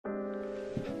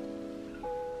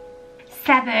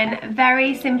7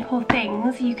 very simple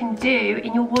things you can do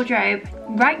in your wardrobe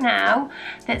right now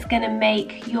that's going to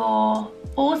make your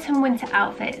autumn winter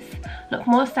outfits look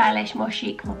more stylish, more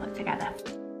chic, more put together.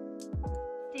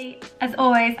 As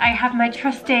always, I have my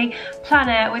trusty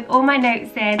planner with all my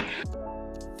notes in.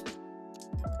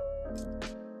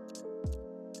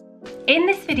 In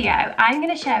this video, I'm going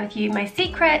to share with you my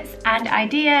secrets and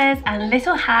ideas and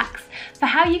little hacks for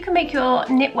how you can make your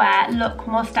knitwear look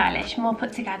more stylish, more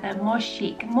put together, more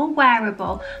chic, more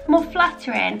wearable, more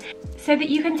flattering, so that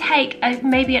you can take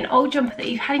maybe an old jumper that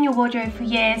you've had in your wardrobe for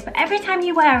years, but every time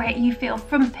you wear it, you feel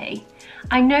frumpy.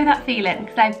 I know that feeling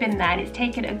because I've been there, and it's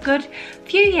taken a good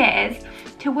few years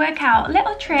to work out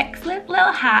little tricks,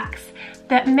 little hacks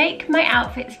that make my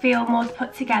outfits feel more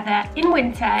put together in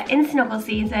winter, in snuggle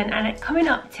season, and it coming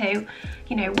up to,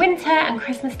 you know, winter and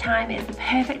Christmas time is the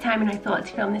perfect time, and I thought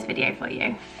to film this video for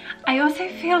you. I also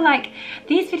feel like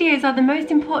these videos are the most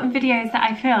important videos that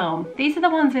I film. These are the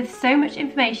ones with so much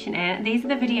information in. These are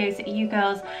the videos that you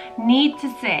girls need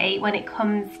to see when it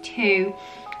comes to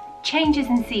changes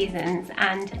in seasons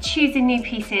and choosing new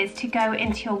pieces to go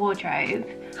into your wardrobe.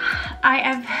 I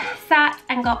have sat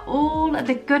and got all of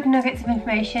the good nuggets of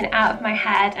information out of my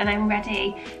head, and I'm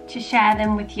ready to share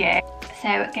them with you.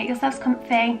 So get yourselves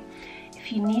comfy.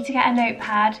 If you need to get a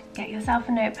notepad, get yourself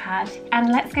a notepad,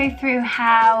 and let's go through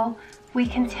how we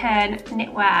can turn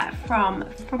knitwear from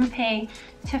frumpy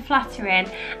to flattering,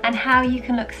 and how you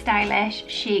can look stylish,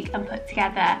 chic and put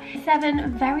together.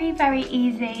 7 very, very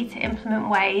easy to implement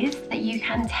ways that you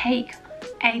can take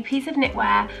a piece of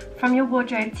knitwear from your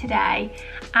wardrobe today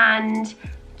and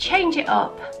change it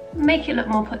up, make it look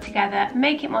more put together,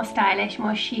 make it more stylish,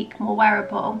 more chic, more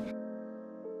wearable.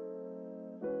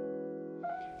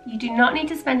 You do not need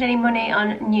to spend any money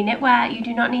on new knitwear. You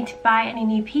do not need to buy any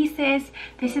new pieces.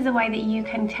 This is a way that you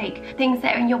can take things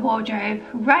that are in your wardrobe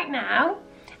right now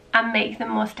and make them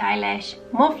more stylish,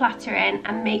 more flattering,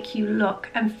 and make you look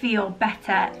and feel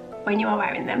better when you are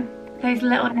wearing them. Those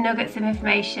little nuggets of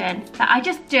information that I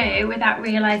just do without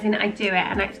realising I do it,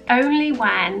 and it's only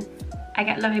when I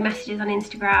get lovely messages on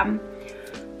Instagram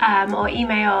or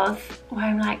emails where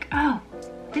I'm like, oh,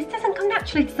 this doesn't come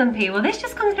naturally to some people, this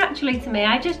just comes naturally to me.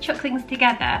 I just chuck things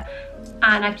together,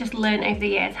 and I've just learned over the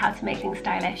years how to make things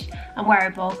stylish and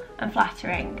wearable and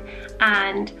flattering.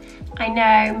 And I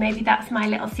know maybe that's my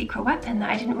little secret weapon that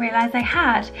I didn't realise I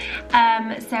had.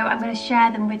 So I'm going to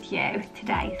share them with you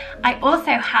today. I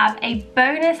also have a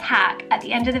bonus hack at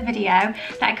the end of the video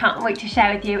that I can't wait to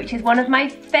share with you, which is one of my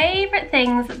favourite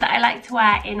things that I like to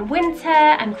wear in winter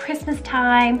and Christmas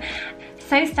time.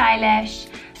 So stylish.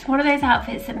 It's one of those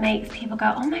outfits that makes people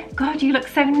go, oh my god, you look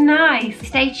so nice.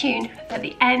 Stay tuned at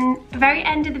the very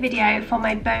end of the video for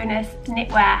my bonus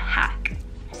knitwear hack.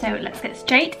 So let's get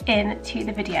straight into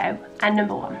the video. And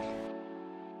number 1.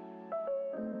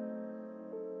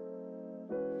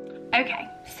 Okay,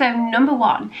 so number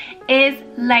 1 is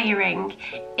layering.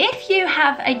 If you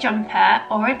have a jumper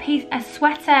or a piece, a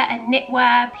sweater, a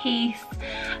knitwear piece,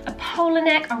 a polo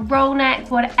neck, a roll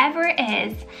neck, whatever it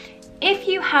is, if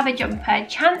you have a jumper,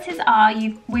 chances are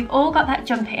we've all got that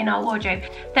jumper in our wardrobe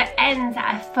that ends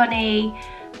at a funny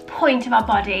point of our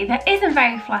body that isn't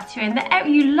very flattering, that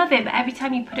you love it, but every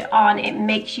time you put it on it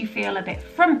makes you feel a bit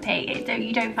frumpy.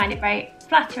 You don't find it very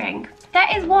flattering.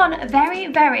 There is one very,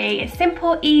 very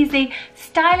simple, easy,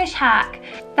 stylish hack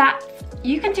that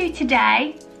you can do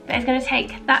today that is going to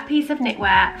take that piece of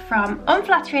knitwear from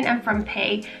unflattering and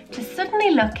frumpy to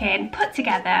suddenly looking put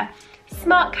together,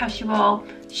 smart casual,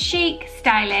 chic,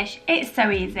 stylish. It's so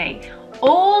easy.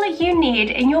 All you need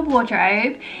in your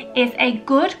wardrobe is a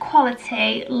good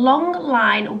quality, long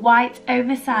line, white,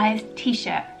 oversized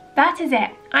t-shirt. That is it.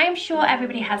 I am sure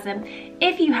everybody has them.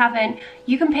 If you haven't,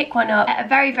 you can pick one up at a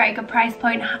very, very good price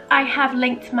point. I have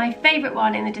linked my favorite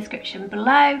one in the description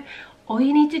below. All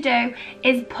you need to do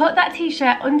is put that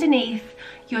t-shirt underneath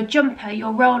your jumper,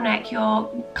 your roll neck, your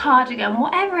cardigan,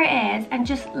 whatever it is, and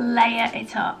just layer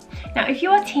it up. Now, if you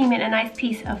are teaming a nice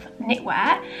piece of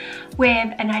knitwear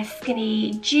with a nice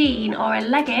skinny jean or a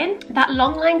legging, that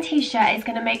long line t-shirt is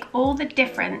going to make all the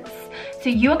difference. So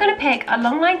you're going to pick a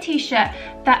long line t-shirt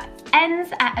that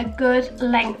ends at a good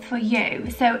length for you.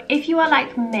 So if you are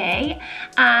like me,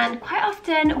 and quite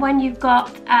often when you've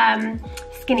got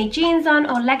skinny jeans on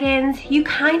or leggings, you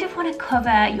kind of want to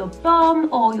cover your bum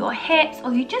or your hips,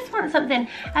 or you just want something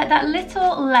at that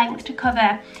little length to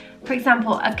cover, for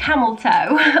example, a camel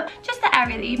toe, just the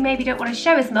area that you maybe don't want to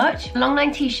show as much. A long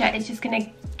line t-shirt is just going to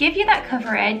give you that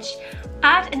coverage,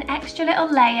 add an extra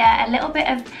little layer, a little bit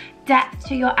of depth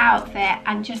to your outfit,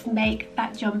 and just make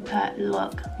that jumper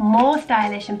look more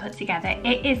stylish and put together.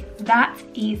 It is that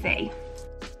easy.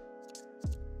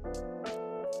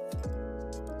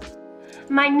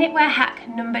 my knitwear hack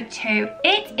number 2.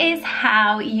 It is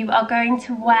how you are going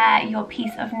to wear your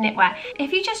piece of knitwear.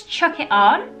 If you just chuck it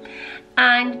on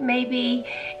and maybe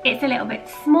it's a little bit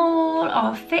small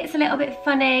or fits a little bit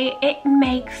funny, it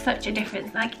makes such a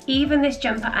difference. Like even this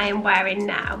jumper I am wearing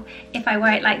now, if I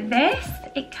wear it like this,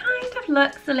 it kind of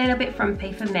looks a little bit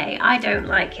frumpy for me. I don't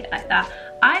like it like that.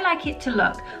 I like it to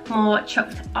look more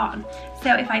chucked on.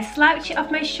 So if I slouch it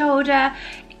off my shoulder,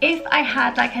 if I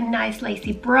had like a nice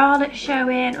lacy bralette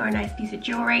showing or a nice piece of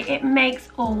jewelry, it makes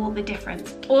all the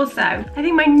difference. Also, I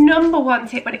think my number 1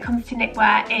 tip when it comes to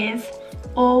knitwear is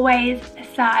always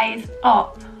size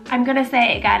up. I'm gonna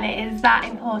say it again, it is that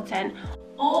important.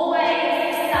 Always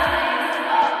size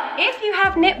up. If you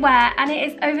have knitwear and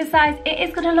it is oversized, it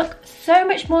is gonna look so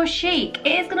much more chic.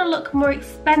 It is gonna look more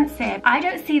expensive. I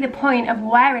don't see the point of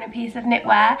wearing a piece of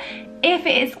knitwear if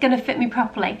it is gonna fit me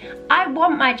properly. I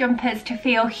want my jumpers to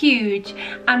feel huge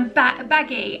and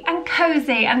baggy and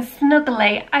cozy and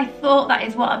snuggly. I thought that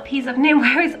is what a piece of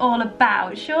knitwear is all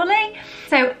about, surely?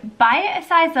 So buy it a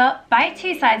size up, buy it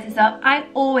 2 sizes up. I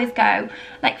always go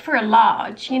like for a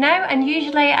large, you know, and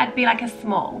usually I'd be like a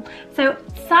small. So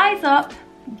size up,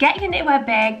 get your knitwear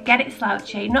big, get it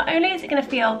slouchy. Not only is it going to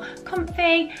feel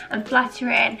comfy and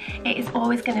flattering, it is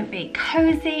always going to be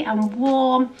cozy and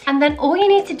warm. And then all you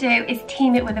need to do is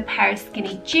team it with a pair of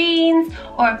skinny jeans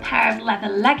or a pair of leather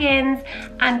leggings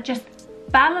and just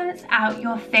balance out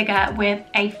your figure with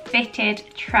a fitted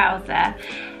trouser.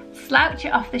 Slouch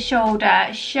it off the shoulder,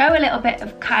 show a little bit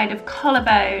of kind of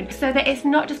collarbone so that it's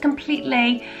not just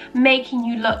completely making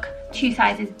you look 2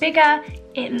 sizes bigger.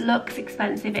 It looks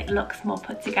expensive, it looks more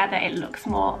put together, it looks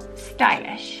more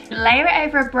stylish. Layer it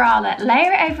over a bralette,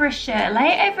 layer it over a shirt,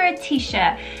 layer it over a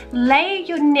t-shirt, layer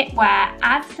your knitwear,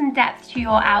 add some depth to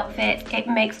your outfit. It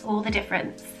makes all the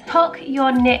difference. Tuck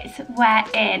your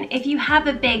knitwear in. If you have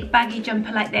a big baggy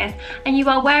jumper like this and you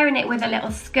are wearing it with a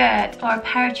little skirt or a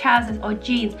pair of trousers or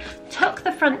jeans, tuck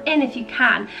the front in if you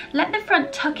can. Let the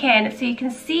front tuck in so you can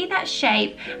see that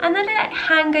shape and then let it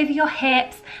hang over your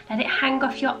hips, let it hang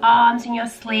off your arms and your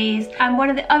sleeves. And one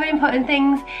of the other important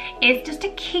things is just to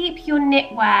keep your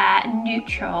knitwear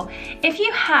neutral. If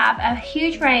you have a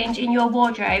huge range in your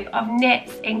wardrobe of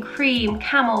knits in cream,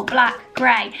 camel, black,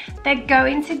 grey, they're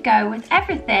going to go with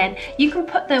everything. You can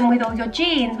put them with all your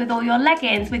jeans, with all your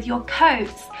leggings, with your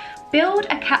coats. Build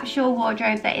a capsule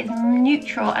wardrobe that is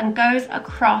neutral and goes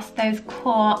across those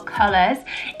core colours.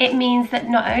 It means that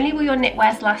not only will your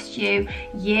knitwears last you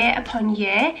year upon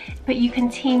year, but you can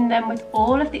team them with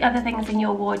all of the other things in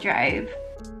your wardrobe.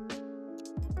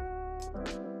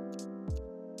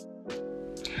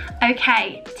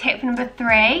 Okay, tip number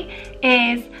 3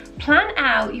 is plan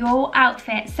out your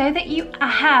outfit so that you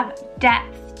have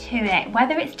depth to it,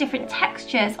 whether it's different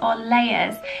textures or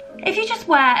layers. If you just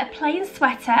wear a plain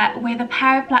sweater with a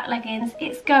pair of black leggings,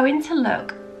 it's going to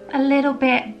look a little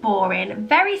bit boring.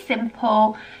 Very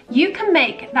simple. You can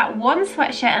make that one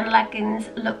sweatshirt and leggings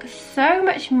look so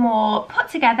much more put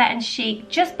together and chic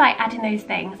just by adding those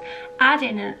things. Add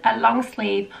in a long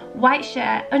sleeve white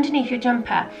shirt underneath your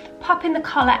jumper, popping the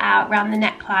collar out around the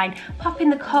neckline, popping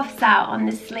the cuffs out on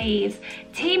the sleeves,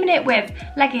 teaming it with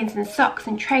leggings and socks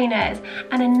and trainers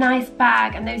and a nice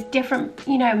bag and those different,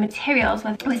 you know, materials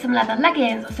with some leather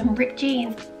leggings or some ripped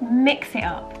jeans. Mix it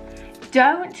up.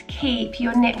 Don't keep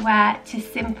your knitwear to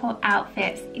simple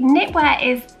outfits. Knitwear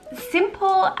is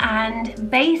simple and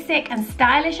basic and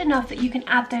stylish enough that you can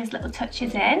add those little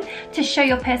touches in to show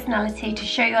your personality, to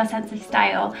show your sense of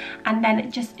style, and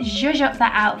then just zhuzh up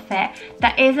that outfit.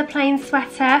 That is a plain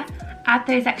sweater. Add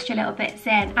those extra little bits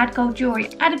in, add gold jewelry,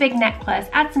 add a big necklace,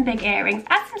 add some big earrings,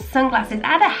 add some sunglasses,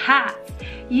 add a hat.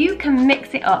 You can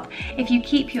mix it up. If you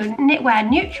keep your knitwear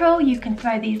neutral, you can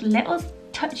throw these little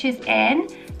touches in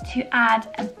to add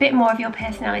a bit more of your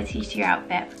personality to your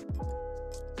outfit.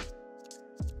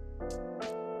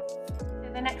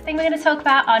 So the next thing we're going to talk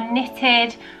about are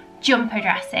knitted jumper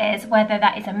dresses, whether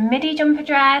that is a midi jumper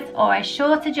dress or a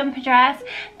shorter jumper dress.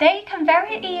 They can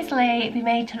very easily be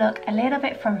made to look a little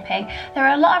bit frumpy. There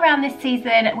are a lot around this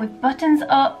season with buttons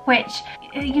up, which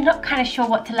you're not kind of sure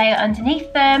what to layer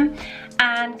underneath them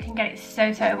and can get it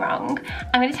so wrong.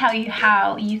 I'm going to tell you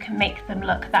how you can make them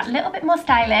look that little bit more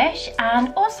stylish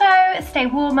and also stay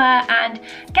warmer and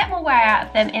get more wear out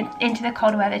of them into the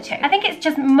colder weather too. I think it's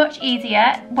just much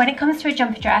easier when it comes to a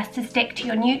jumper dress to stick to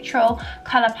your neutral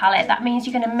colour palette. That means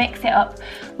you're going to mix it up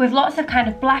with lots of kind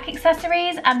of black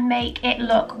accessories and make it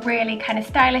look really kind of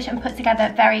stylish and put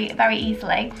together very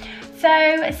easily.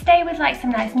 So stay with like some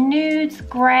nice nudes,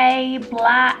 grey,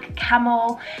 black,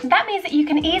 camel. That means that you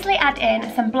can easily add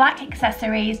in some black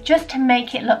accessories just to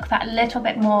make it look that little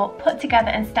bit more put together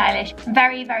and stylish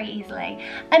very, very easily.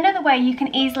 Another way you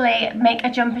can easily make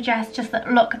a jumper dress just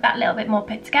look that little bit more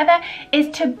put together is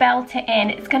to belt it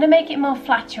in. It's going to make it more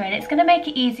flattering. It's going to make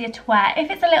it easier to wear. If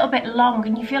it's a little bit long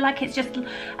and you feel like it's just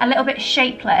a little bit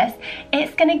shapeless,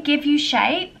 it's going to give you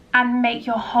shape and make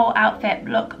your whole outfit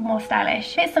look more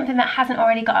stylish. If it's something that hasn't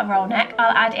already got a roll neck,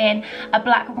 I'll add in a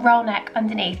black roll neck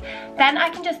underneath. Then I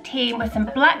can just team with some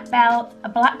black belt, a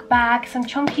black bag, some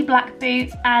chunky black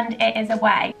boots, and it is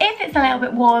away. If it's a little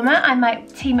bit warmer, I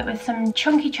might team it with some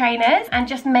chunky trainers and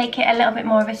just make it a little bit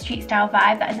more of a street style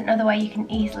vibe. That is another way you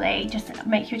can easily just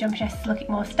make your jumper dress look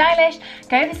more stylish.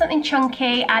 Go for something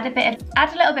chunky, add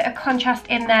a little bit of contrast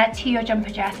in there to your jumper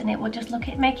dress, and it will just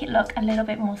make it look a little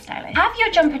bit more stylish. Have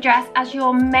your jumper dress as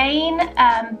your main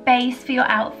base for your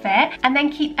outfit, and then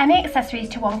keep any accessories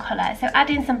to one colour. So add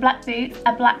in some black boots,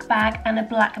 a black bag and a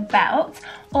black belt,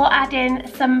 or add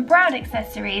in some brown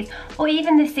accessories, or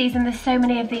even this season there's so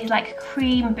many of these like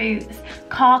cream boots,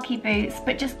 khaki boots,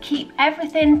 but just keep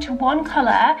everything to one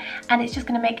colour and it's just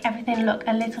going to make everything look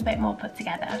a little bit more put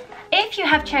together. If you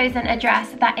have chosen a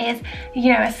dress that is,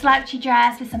 you know, a slouchy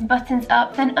dress with some buttons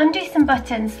up, then undo some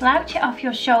buttons, slouch it off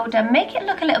your shoulder, make it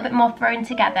look a little bit more thrown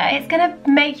together. It's going to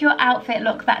make your outfit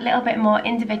look that little bit more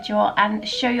individual and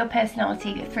show your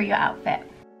personality through your outfit.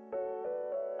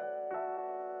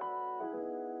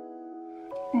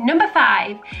 Number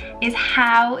 5 is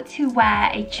how to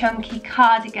wear a chunky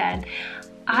cardigan.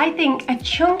 I think a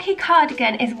chunky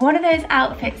cardigan is one of those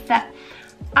outfits that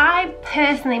I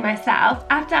personally myself,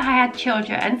 after I had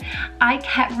children, I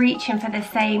kept reaching for the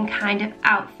same kind of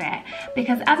outfit,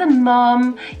 because as a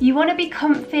mum, you want to be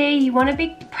comfy, you want to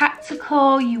be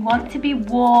practical, you want to be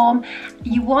warm,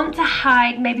 you want to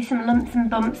hide maybe some lumps and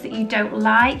bumps that you don't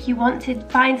like, you want to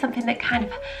find something that kind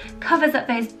of covers up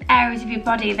those areas of your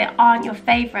body that aren't your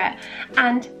favourite.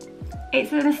 And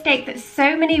it's a mistake that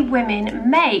so many women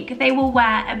make. They will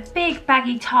wear a big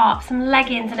baggy top, some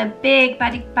leggings and a big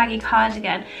baggy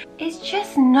cardigan. It's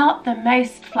just not the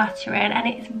most flattering, and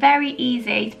it's very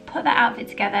easy to put that outfit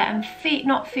together and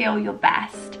not feel your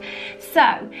best.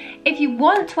 So if you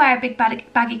want to wear a big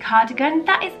baggy cardigan,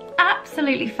 that is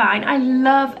absolutely fine. I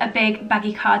love a big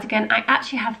baggy cardigan. I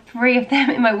actually have 3 of them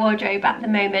in my wardrobe at the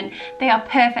moment. They are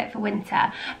perfect for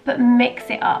winter, but mix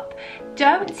it up.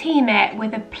 Don't team it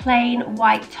with a plain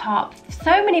white top.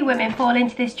 So many women fall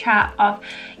into this trap of,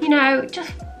 you know,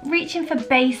 just reaching for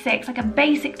basics, like a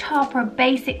basic top or a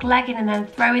basic legging, and then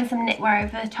throwing some knitwear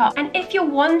over the top. And if you're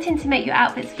wanting to make your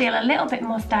outfits feel a little bit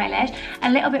more stylish,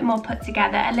 a little bit more put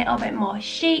together, a little bit more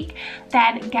chic,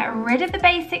 then get rid of the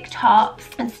basic tops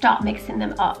and start mixing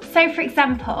them up. So for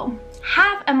example,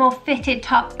 have a more fitted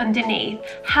top underneath,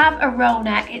 have a roll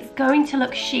neck, it's going to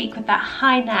look chic with that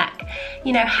high neck.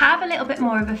 You know, have a little bit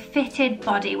more of a fitted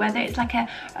body, whether it's like a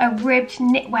ribbed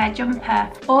knitwear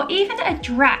jumper or even a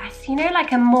dress, you know,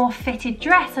 like a more fitted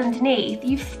dress underneath.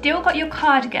 You've still got your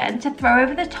cardigan to throw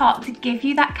over the top to give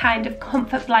you that kind of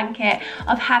comfort blanket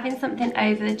of having something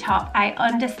over the top. I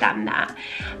understand that,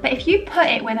 but if you put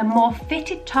it with a more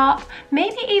fitted top,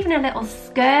 maybe even a little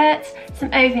skirt,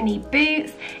 some over-knee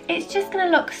boots, it's just going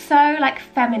to look so like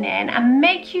feminine and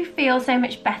make you feel so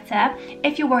much better.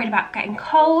 If you're worried about getting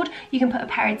cold, you can put a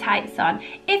pair of tights on.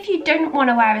 If you don't want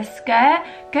to wear a skirt,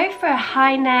 go for a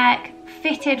high neck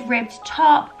fitted ribbed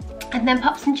top and then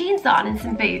pop some jeans on and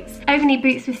some boots, over-knee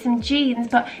boots with some jeans,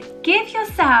 but give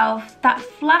yourself that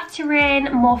flattering,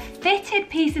 more fitted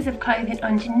pieces of clothing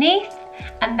underneath,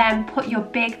 and then put your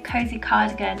big cozy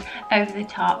cardigan over the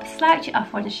top. Slouch it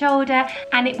off one shoulder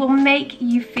and it will make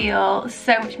you feel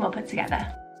so much more put together.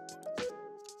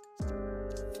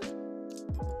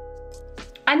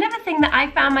 Another thing that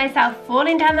I found myself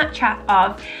falling down that trap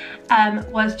of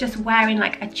was just wearing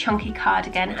like a chunky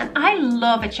cardigan, and I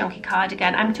love a chunky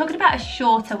cardigan. I'm talking about a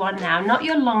shorter one now, not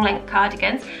your long length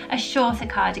cardigans, a shorter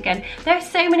cardigan. There are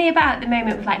so many about at the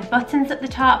moment with like buttons at the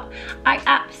top. I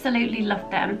absolutely love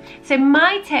them. So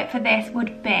my tip for this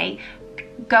would be,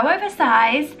 go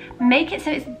oversized, make it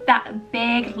so it's that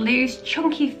big, loose,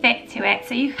 chunky fit to it,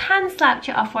 so you can slouch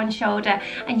it off one shoulder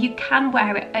and you can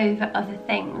wear it over other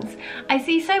things. I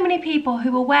see so many people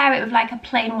who will wear it with like a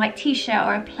plain white t-shirt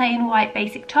or a plain white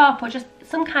basic top, or just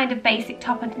some kind of basic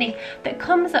top underneath that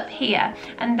comes up here,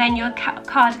 and then your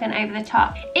cardigan over the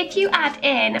top. If you add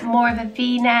in more of a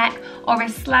V-neck or a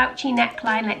slouchy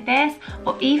neckline like this,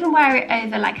 or even wear it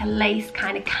over like a lace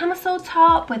kind of camisole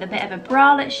top with a bit of a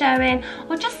bralette showing,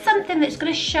 or just something that's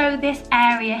going to show this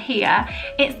area here,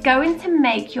 it's going to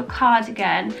make your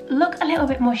cardigan look a little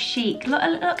bit more chic,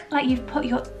 look like you've put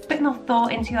your bit more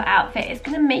thought into your outfit. It's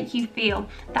going to make you feel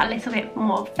that little bit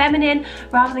more feminine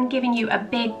rather than giving you a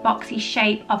big boxy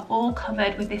shape of all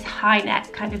covered with this high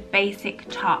neck kind of basic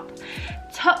top.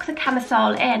 Tuck the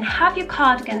camisole in, have your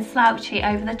cardigan slouchy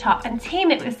over the top, and team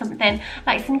it with something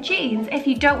like some jeans. If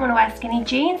you don't want to wear skinny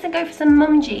jeans, then go for some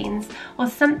mum jeans or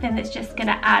something that's just going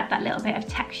to add that little bit of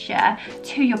texture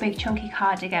to your big chunky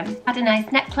cardigan. Add a nice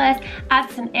necklace, add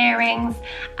some earrings,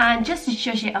 and just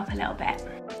zhuzh it up a little bit.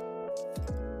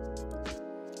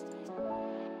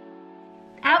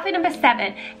 Outfit number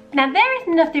 7. Now there is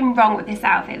nothing wrong with this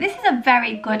outfit. This is a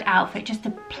very good outfit, just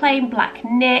a plain black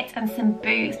knit and some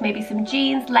boots, maybe some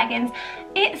jeans, leggings.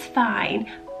 It's fine,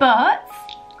 but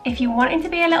if you're wanting to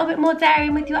be a little bit more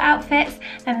daring with your outfits,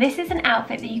 then this is an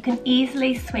outfit that you can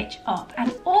easily switch up.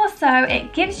 And also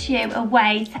it gives you a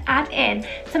way to add in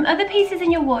some other pieces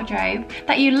in your wardrobe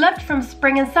that you loved from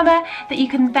spring and summer that you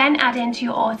can then add into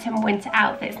your autumn winter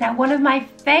outfits. Now one of my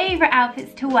favorite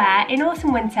outfits to wear in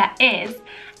autumn winter is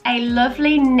a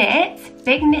lovely knit,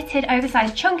 big knitted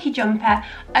oversized chunky jumper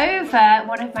over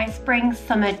one of my spring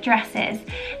summer dresses.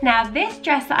 Now this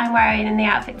dress that I'm wearing in the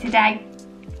outfit today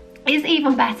is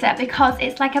even better because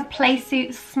it's like a play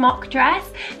suit smock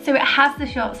dress, so it has the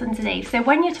shorts underneath. So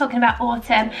when you're talking about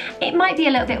autumn, it might be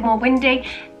a little bit more windy.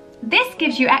 This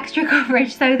gives you extra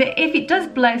coverage so that if it does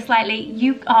blow slightly,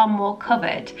 you are more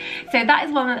covered. So that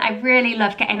is one that I really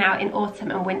love getting out in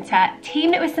autumn and winter.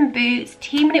 Teaming it with some boots,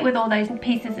 teaming it with all those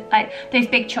pieces, like those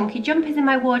big chunky jumpers in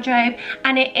my wardrobe,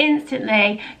 and it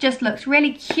instantly just looks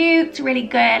really cute, really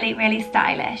girly, really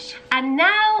stylish. And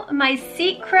now my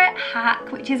secret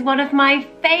hack, which is one of my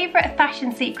favorite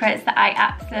fashion secrets that I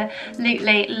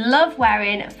absolutely love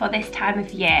wearing for this time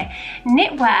of year.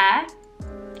 Knitwear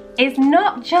is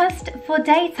not just for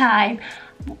daytime.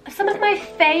 Some of my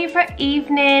favorite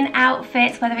evening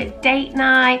outfits, whether it's date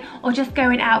night or just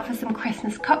going out for some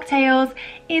Christmas cocktails,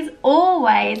 is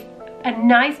always a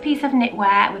nice piece of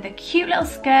knitwear with a cute little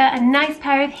skirt, a nice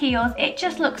pair of heels. It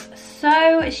just looks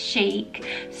so chic,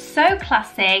 so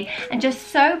classy, and just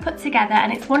so put together.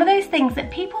 And it's one of those things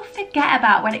that people forget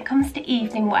about when it comes to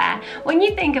evening wear. When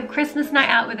you think of Christmas night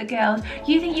out with the girls,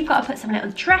 you think you've got to put some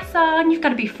little dress on, you've got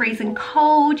to be freezing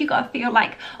cold, you've got to feel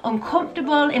like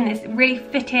uncomfortable in this really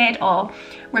fitted or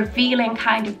revealing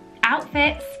kind of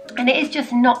outfits, and it is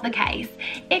just not the case.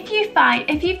 If you've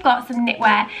got some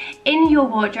knitwear in your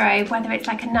wardrobe, whether it's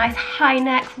like a nice high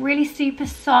neck, really super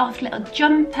soft little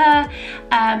jumper,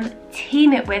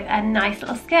 team it with a nice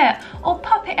little skirt, or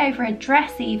pop it over a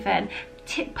dress even.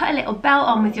 Put a little belt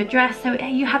on with your dress so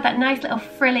you have that nice little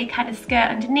frilly kind of skirt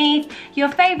underneath, your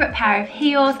favorite pair of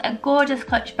heels, a gorgeous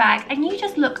clutch bag, and you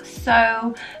just look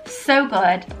so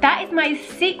good. That is my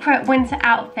secret winter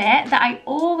outfit that I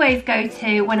always go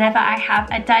to whenever I have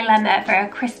a dilemma for a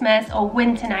Christmas or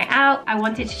winter night out. I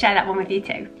wanted to share that one with you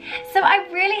too. So I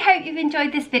really hope you've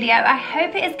enjoyed this video. I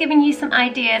hope it has given you some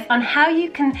ideas on how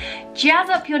you can jazz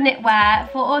up your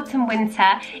knitwear for autumn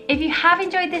winter. If you have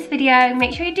enjoyed this video,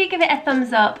 make sure you do give it a thumbs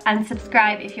up and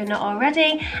subscribe if you're not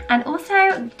already, and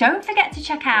also don't forget to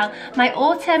check out my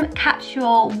autumn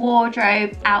capsule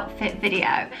wardrobe outfit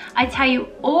video. I tell you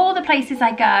all the places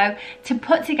I go to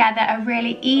put together a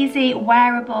really easy,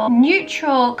 wearable,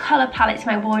 neutral colour palette to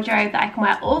my wardrobe that I can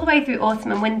wear all the way through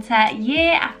autumn and winter,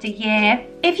 year after year.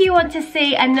 If you want to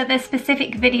see another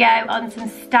specific video on some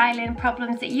styling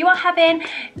problems that you are having,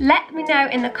 let me know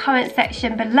in the comment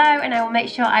section below, and I will make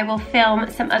sure I will film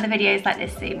some other videos like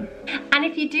this soon. And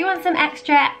if you do want some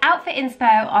extra outfit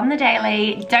inspo on the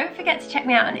daily, don't forget to check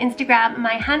me out on Instagram.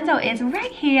 My handle is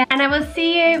right here, and I will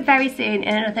see you very soon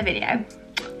in another video.